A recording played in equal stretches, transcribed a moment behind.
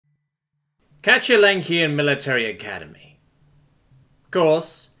Kachilenkian Military Academy.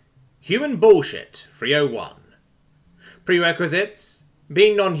 Course: Human Bullshit 301. Prerequisites: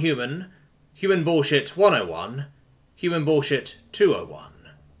 being non-human, Human Bullshit 101, Human Bullshit 201.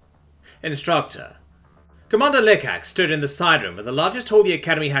 Instructor: Commander Likak stood in the side room of the largest hall the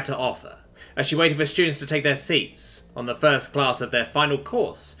Academy had to offer, as she waited for students to take their seats on the first class of their final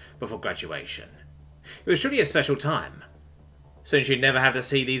course before graduation. It was truly a special time. Soon she'd never have to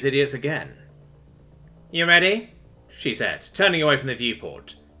see these idiots again. "You ready?" she said, turning away from the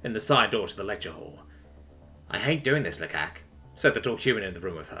viewport in the side door to the lecture hall. "I hate doing this, Likak," said the tall human in the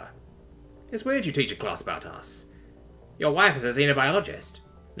room with her. "It's weird you teach a class about us." "Your wife is a xenobiologist,"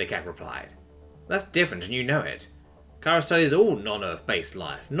 Likak replied. "That's different and you know it. Kara studies all non-Earth-based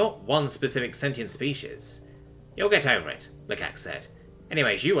life, not one specific sentient species." "You'll get over it," Likak said.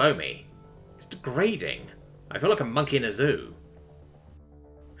 "Anyways, you owe me." "It's degrading. I feel like a monkey in a zoo."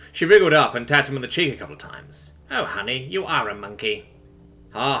 She wriggled up and tapped him on the cheek a couple of times. "Oh, honey, you are a monkey."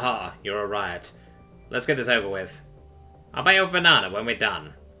 "Ha ha, you're a riot. Let's get this over with." "I'll buy you a banana when we're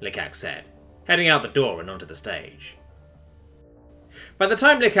done," Likak said, heading out the door and onto the stage. By the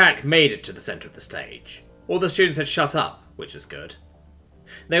time Likak made it to the centre of the stage, all the students had shut up, which was good.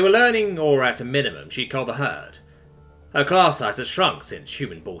 They were learning, or at a minimum, she'd call the herd. Her class size had shrunk since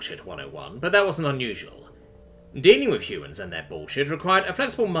Human Bullshit 101, but that wasn't unusual. Dealing with humans and their bullshit required a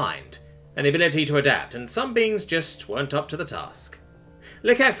flexible mind, and the ability to adapt, and some beings just weren't up to the task.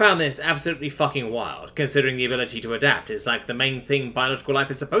 Likak found this absolutely fucking wild, considering the ability to adapt is like the main thing biological life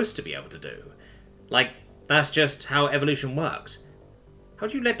is supposed to be able to do. Like, that's just how evolution worked. How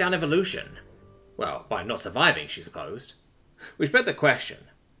do you let down evolution? Well, by not surviving, she supposed. Which begged the question,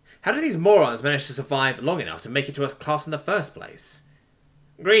 how did these morons manage to survive long enough to make it to a class in the first place?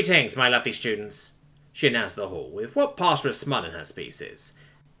 "Greetings, my lovely students," she announced the hall, with what passed for a smile in her species.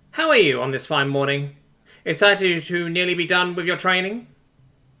 "How are you on this fine morning? Excited to nearly be done with your training?"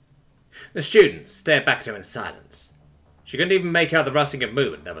 The students stared back at her in silence. She couldn't even make out the rustling of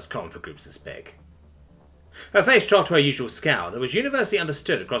movement that was common for groups this big. Her face dropped to her usual scowl that was universally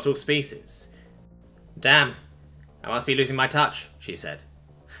understood across all species. "Damn, I must be losing my touch," she said.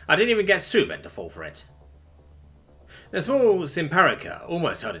 "I didn't even get RUBEN to fall for it." The small Simparica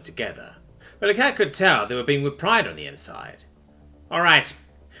almost held it together, but the cat could tell they were being with pride on the inside. "Alright,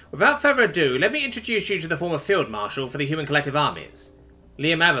 without further ado, let me introduce you to the former Field Marshal for the Human Collective Armies,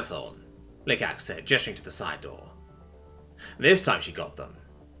 Liam Aberthorn," Likak said, gesturing to the side door. This time she got them.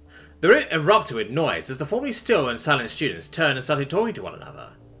 The room erupted with noise as the formerly still and silent students turned and started talking to one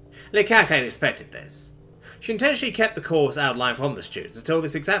another. Likak had expected this. She intentionally kept the course outlined from the students until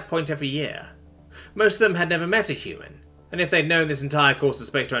this exact point every year. Most of them had never met a human, and if they'd known this entire course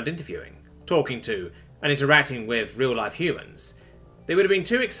was based around interviewing, talking to, and interacting with real-life humans, they would have been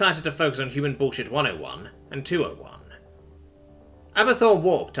too excited to focus on Human Bullshit 101 and 201. Aberthorn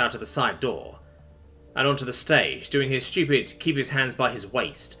walked out of the side door and onto the stage, doing his stupid keep his hands by his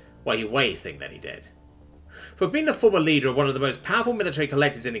waist while he waved thing that he did. For being the former leader of one of the most powerful military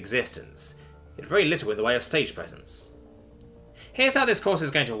collectives in existence, he had very little in the way of stage presence. "Here's how this course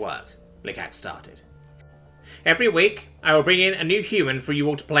is going to work," Likak started. "Every week, I will bring in a new human for you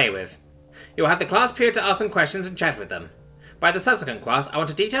all to play with. You will have the class period to ask them questions and chat with them. By the subsequent class, I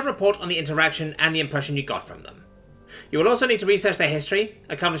want a detailed report on the interaction and the impression you got from them. You will also need to research their history,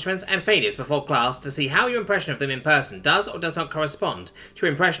 accomplishments, and failures before class to see how your impression of them in person does or does not correspond to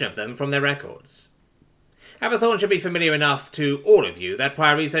your impression of them from their records. Aberthorn should be familiar enough to all of you that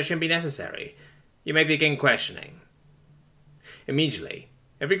prior research shouldn't be necessary. You may begin questioning." Immediately,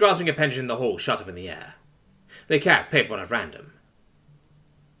 every grasping appendage in the hall shot up in the air. Likak picked one at random.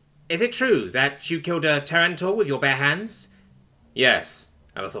 "Is it true that you killed a Tarantor with your bare hands?" "Yes,"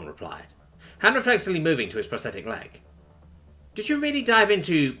 Aberthorn replied, hand reflexively moving to his prosthetic leg. "Did you really dive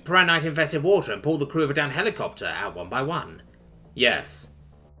into piranite-infested water and pull the crew of a down helicopter out one by one?" "Yes."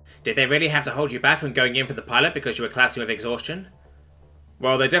 "Did they really have to hold you back from going in for the pilot because you were collapsing with exhaustion?"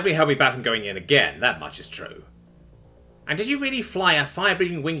 "Well, they definitely held me back from going in again, that much is true." "And did you really fly a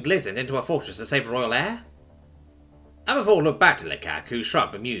fire-breathing winged lizard into a fortress to save royal air?" Aberthorn looked back to Likak, who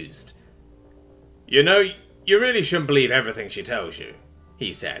shrugged, bemused. "You know, you really shouldn't believe everything she tells you,"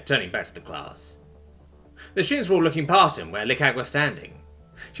 he said, turning back to the class. The students were all looking past him where Likak was standing.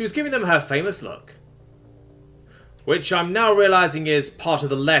 She was giving them her famous look. "Which I'm now realizing is part of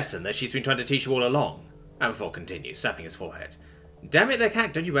the lesson that she's been trying to teach you all along," Aberthorn continued, slapping his forehead. "Damn it,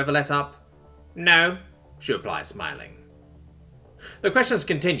 Likak, don't you ever let up?" "No," she replied, smiling. The questions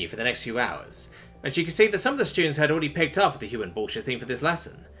continued for the next few hours, and she could see that some of the students had already picked up the human bullshit theme for this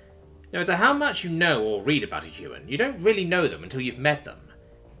lesson. No matter how much you know or read about a human, you don't really know them until you've met them.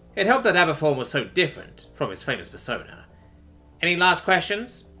 It helped that Aberthorn was so different from his famous persona. "Any last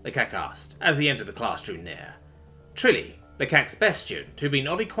questions?" Lickhack asked, as the end of the class drew near. Trilly, Lickhack's best student, who'd been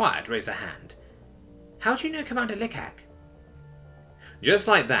oddly quiet, raised a hand. "How do you know Commander Lickhack?" Just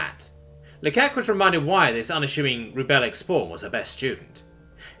like that, Lickhack was reminded why this unassuming rebellic spawn was her best student.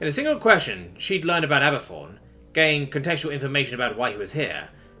 In a single question, she'd learned about Aberthorn, gained contextual information about why he was here,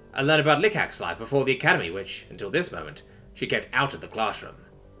 and learned about Lickhack's life before the academy, which, until this moment, she kept out of the classroom.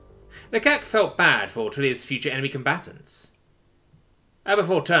 Lickhack felt bad for Trilly's future enemy combatants.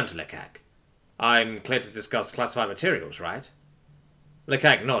 Aberthorn turned to Lickhack. "I'm clear to discuss classified materials, right?"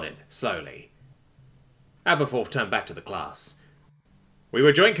 Lickhack nodded, slowly. Aberthorn turned back to the class. "We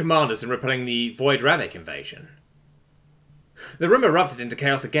were joint commanders in repelling the Void Ravik invasion." The room erupted into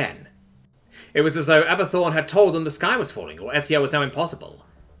chaos again. It was as though Aberthorn had told them the sky was falling, or FTL was now impossible.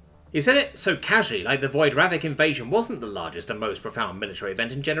 He said it so casually, like the Void Ravik invasion wasn't the largest and most profound military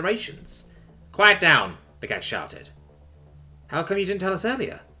event in generations. "Quiet down!" Lickhack shouted. "How come you didn't tell us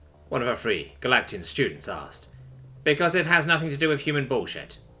earlier?" one of her 3 Galactian students asked. "Because it has nothing to do with human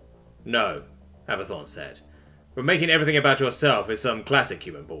bullshit." "No," Aberthorn said. "But making everything about yourself is some classic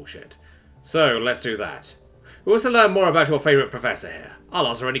human bullshit. So, let's do that. We also learn more about your favourite professor here. I'll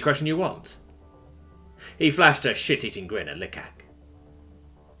answer any question you want." He flashed a shit-eating grin at Lickhack.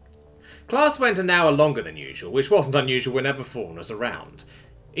 Class went an hour longer than usual, which wasn't unusual when Aberthorn was around.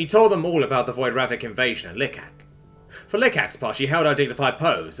 He told them all about the Void Ravik invasion and Lickhack. For Lickhack's part, she held her dignified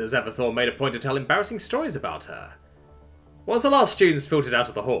pose, as Aberthorn made a point to tell embarrassing stories about her. Once the last students filtered out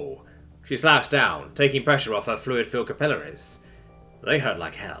of the hall, she slouched down, taking pressure off her fluid-filled capillaries. They hurt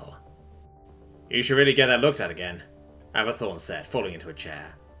like hell. "You should really get that looked at again," Aberthorn said, falling into a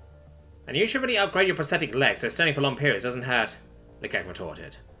chair. "And you should really upgrade your prosthetic leg so standing for long periods doesn't hurt," Lickhack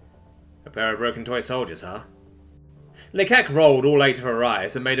retorted. "A pair of broken toy soldiers, huh?" Lickhack rolled all 8 of her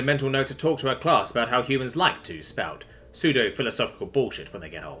eyes and made a mental note to talk to her class about how humans like to spout pseudo-philosophical bullshit when they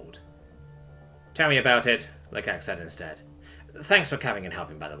get old. "Tell me about it," Lickhack said instead. "Thanks for coming and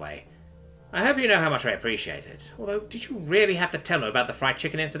helping, by the way. I hope you know how much I appreciate it. Although, did you really have to tell them about the fried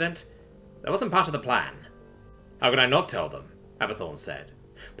chicken incident? That wasn't part of the plan." "How could I not tell them?" Aberthorn said,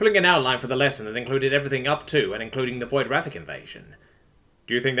 pulling an outline for the lesson that included everything up to and including the Void Ravik invasion.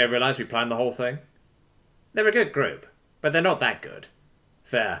 "Do you think they realized we planned the whole thing?" "They're a good group, but they're not that good."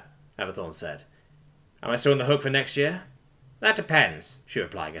 "Fair," Aberthorn said. "Am I still on the hook for next year?" "That depends," she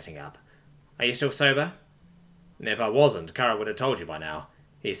replied, getting up. "Are you still sober?" "If I wasn't, Kara would have told you by now,"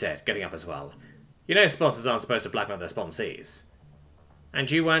 he said, getting up as well. "You know sponsors aren't supposed to blackmail their sponsees." "And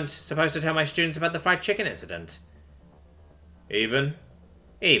you weren't supposed to tell my students about the fried chicken incident?" "Even?"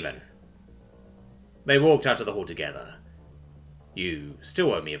 "Even." They walked out of the hall together. "You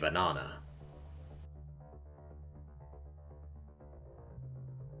still owe me a banana."